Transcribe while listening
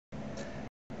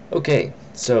Okay,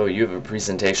 so you have a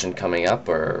presentation coming up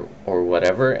or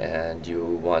whatever, and you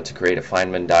want to create a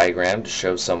Feynman diagram to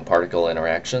show some particle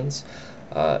interactions.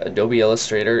 Adobe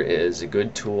Illustrator is a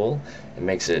good tool. It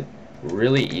makes it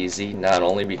really easy, not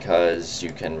only because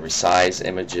you can resize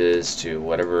images to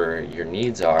whatever your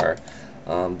needs are,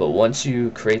 but once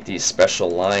you create these special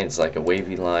lines like a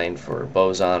wavy line for a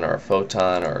boson or a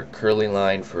photon or a curly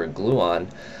line for a gluon,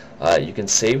 you can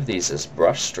save these as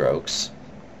brush strokes.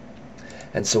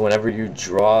 And so whenever you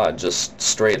draw just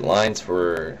straight lines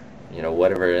for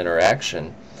whatever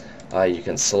interaction, you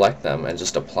can select them and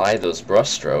just apply those brush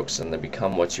strokes and they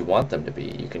become what you want them to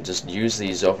be. You can just use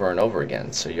these over and over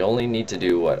again. So you only need to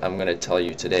do what I'm going to tell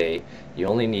you today. You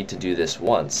only need to do this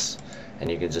once and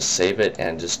you can just save it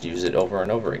and just use it over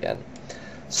and over again.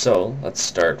 So let's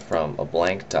start from a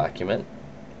blank document.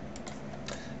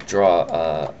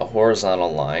 Draw a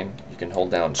horizontal line. You can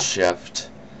hold down Shift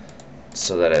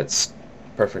so that it's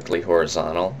perfectly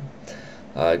horizontal.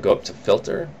 Go up to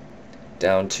Filter,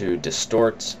 down to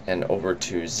Distort, and over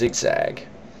to Zigzag.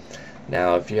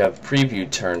 Now if you have Preview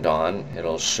turned on,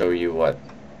 it'll show you what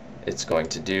it's going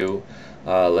to do.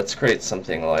 Let's create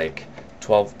something like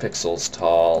 12 pixels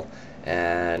tall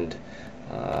and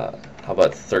how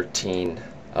about 13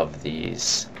 of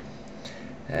these.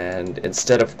 And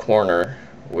instead of corner,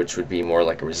 which would be more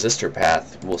like a resistor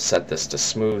path, we'll set this to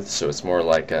smooth so it's more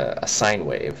like a sine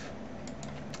wave.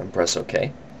 And press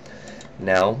OK.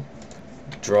 Now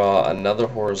draw another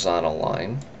horizontal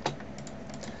line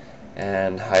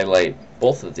and highlight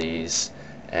both of these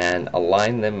and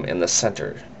align them in the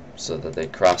center so that they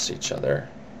cross each other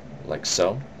like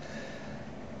so.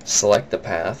 Select the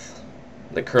path,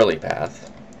 the curly path,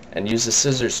 and use the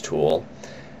scissors tool,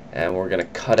 and we're going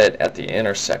to cut it at the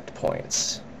intersect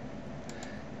points.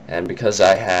 And because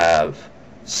I have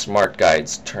Smart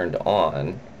Guides turned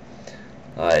on,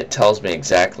 it tells me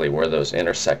exactly where those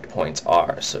intersect points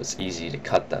are, so it's easy to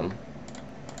cut them.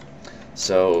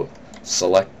 So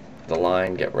select the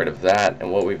line, get rid of that,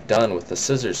 and what we've done with the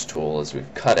scissors tool is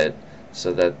we've cut it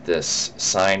so that this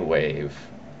sine wave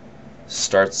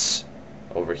starts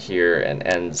over here and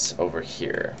ends over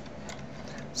here.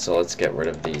 So let's get rid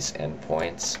of these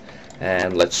endpoints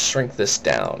and let's shrink this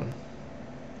down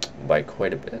by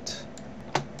quite a bit.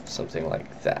 Something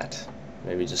like that.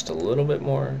 Maybe just a little bit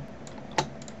more.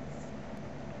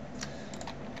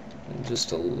 And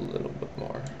just a little bit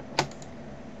more.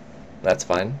 That's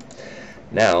fine.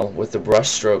 Now, with the brush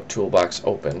stroke toolbox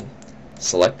open,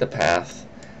 select the path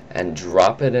and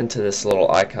drop it into this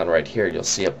little icon right here. You'll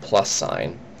see a plus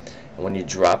sign. And when you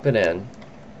drop it in,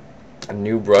 a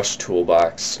new brush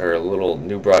toolbox or a little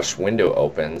new brush window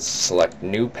opens. Select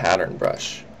New Pattern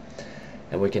Brush.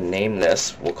 And we can name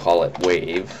this, we'll call it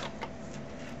Wave.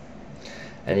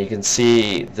 And you can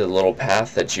see the little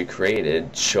path that you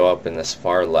created show up in this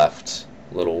far left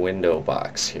little window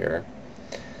box here.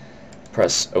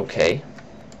 Press OK.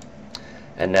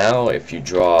 And now if you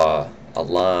draw a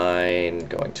line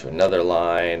going to another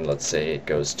line, let's say it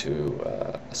goes to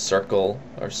a circle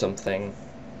or something,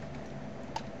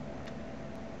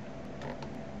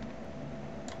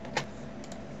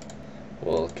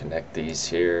 we'll connect these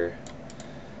here.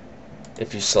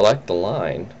 If you select the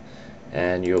line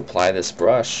and you apply this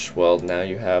brush, well, now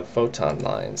you have photon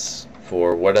lines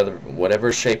for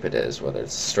whatever shape it is, whether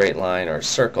it's a straight line or a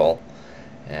circle,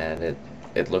 and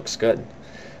it looks good.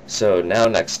 So now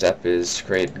next step is to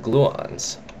create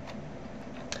gluons.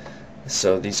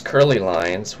 So these curly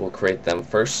lines, we'll create them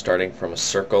first starting from a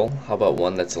circle. How about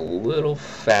one that's a little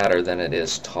fatter than it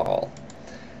is tall?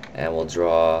 And we'll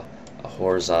draw a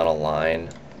horizontal line.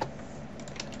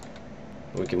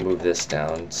 We can move this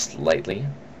down slightly.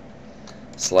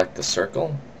 Select the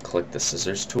circle, click the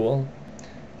scissors tool,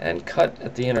 and cut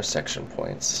at the intersection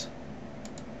points.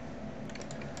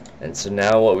 And so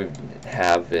now what we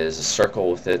have is a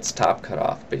circle with its top cut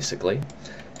off, basically.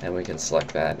 And we can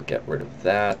select that and get rid of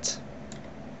that.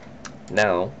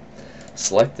 Now,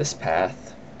 select this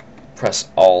path, press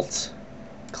Alt,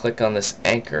 click on this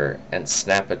anchor, and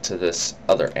snap it to this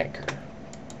other anchor.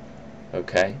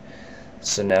 Okay?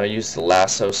 So now use the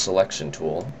lasso selection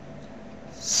tool.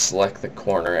 Select the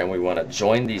corner, and we want to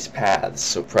join these paths,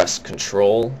 so press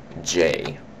Control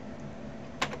J.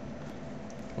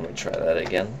 Let me try that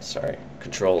again. Sorry.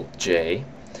 Control J,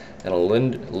 and a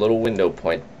little window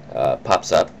point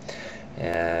pops up,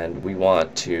 and we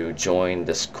want to join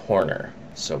this corner,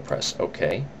 so press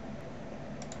OK.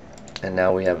 And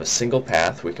now we have a single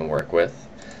path we can work with,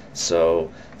 so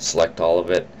select all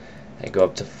of it and go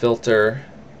up to Filter,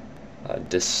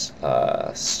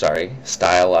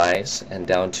 Stylize, and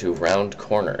down to Round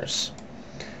Corners.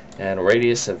 and a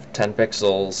radius of 10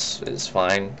 pixels is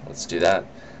fine. Let's do that.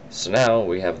 So now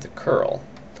we have the curl,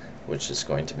 which is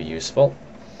going to be useful.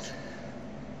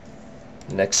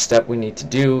 Next step we need to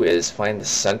do is find the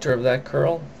center of that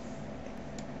curl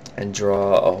and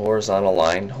draw a horizontal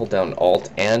line. Hold down Alt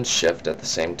and Shift at the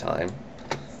same time.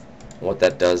 What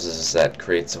that does is that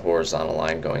creates a horizontal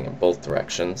line going in both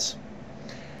directions.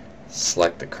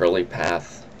 Select the curly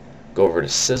path, go over to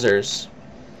Scissors,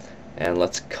 and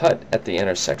let's cut at the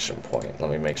intersection point. Let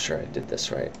me make sure I did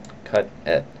this right. Cut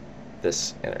at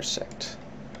this intersect.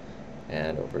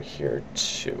 And over here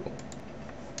too.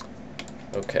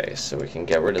 Okay, so we can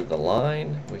get rid of the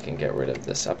line, we can get rid of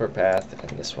this upper path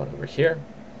and this one over here.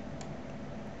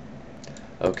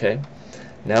 Okay,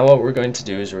 now what we're going to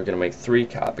do is we're going to make 3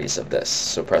 copies of this.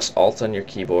 So press Alt on your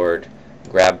keyboard,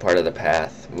 grab part of the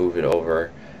path, move it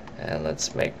over, and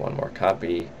let's make one more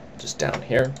copy just down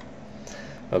here.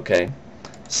 Okay,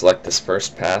 select this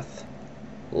first path.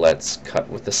 Let's cut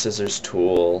with the scissors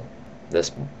tool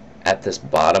at this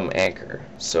bottom anchor.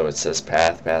 So it says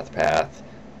path, path, path.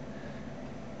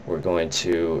 We're going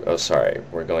to,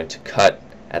 we're going to cut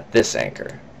at this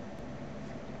anchor.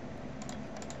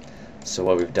 So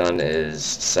what we've done is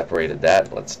separated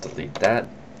that. Let's delete that.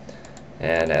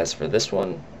 And as for this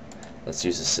one, let's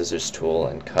use the scissors tool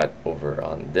and cut over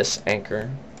on this anchor.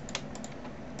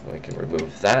 We can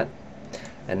remove that.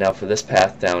 And now for this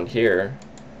path down here,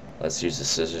 let's use the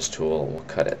scissors tool. We'll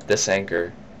cut at this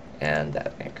anchor and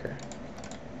that anchor.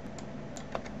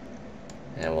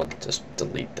 And we'll just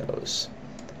delete those.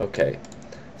 Okay,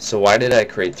 so why did I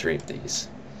create 3 of these?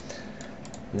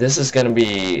 This is going to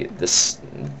be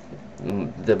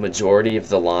the majority of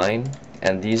the line,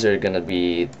 and these are going to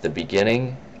be the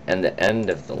beginning and the end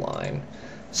of the line.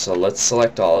 So let's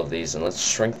select all of these and let's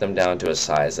shrink them down to a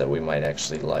size that we might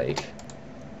actually like.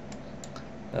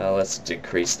 Let's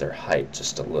decrease their height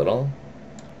just a little.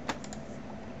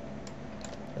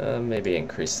 Maybe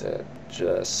increase it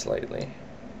just slightly.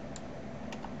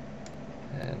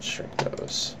 And shrink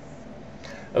those.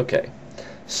 Okay,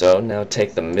 so now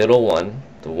take the middle one,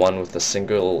 the one with the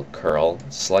single curl,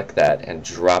 select that and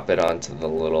drop it onto the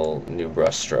little new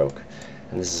brush stroke.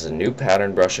 And this is a new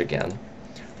pattern brush again.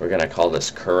 We're going to call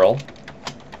this curl.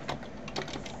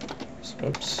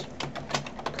 Oops.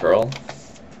 Curl.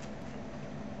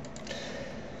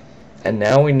 And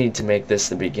now we need to make this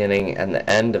the beginning and the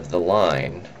end of the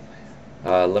line.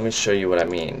 Let me show you what I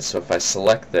mean. So if I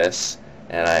select this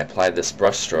and I apply this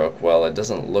brush stroke, well, it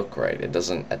doesn't look right. It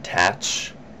doesn't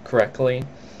attach correctly.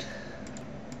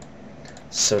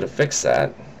 So to fix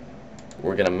that,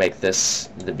 we're going to make this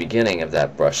the beginning of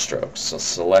that brush stroke. So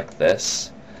select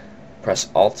this, press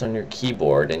Alt on your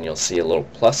keyboard, and you'll see a little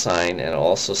plus sign, and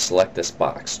also select this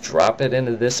box. Drop it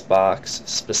into this box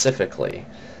specifically.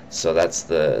 So that's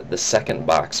the second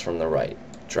box from the right.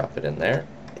 Drop it in there.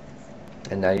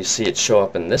 And now you see it show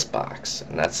up in this box,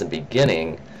 and that's the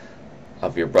beginning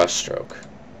of your brush stroke.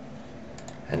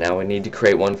 And now we need to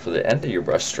create one for the end of your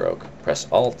brush stroke. Press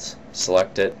Alt,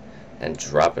 select it, and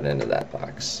drop it into that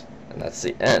box. And that's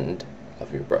the end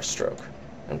of your brush stroke.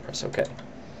 And press OK.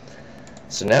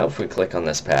 So now if we click on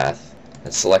this path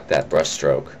and select that brush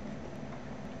stroke,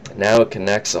 now it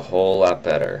connects a whole lot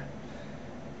better.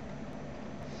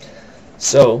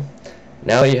 So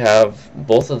now you have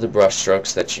both of the brush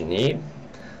strokes that you need.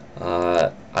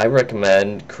 I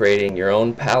recommend creating your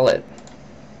own palette.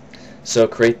 So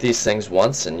create these things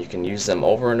once and you can use them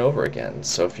over and over again.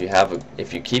 So if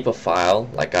you keep a file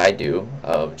like I do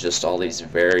of just all these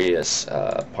various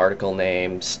particle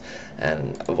names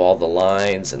and of all the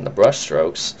lines and the brush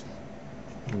strokes,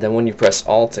 then when you press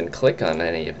Alt and click on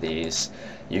any of these,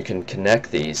 you can connect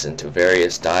these into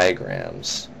various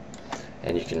diagrams.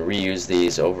 And you can reuse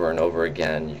these over and over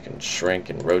again. You can shrink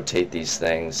and rotate these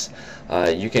things.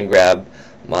 You can grab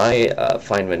my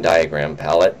Feynman diagram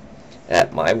palette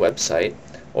at my website,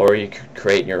 or you could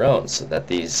create your own so that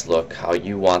these look how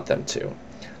you want them to.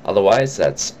 Otherwise,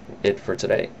 that's it for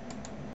today.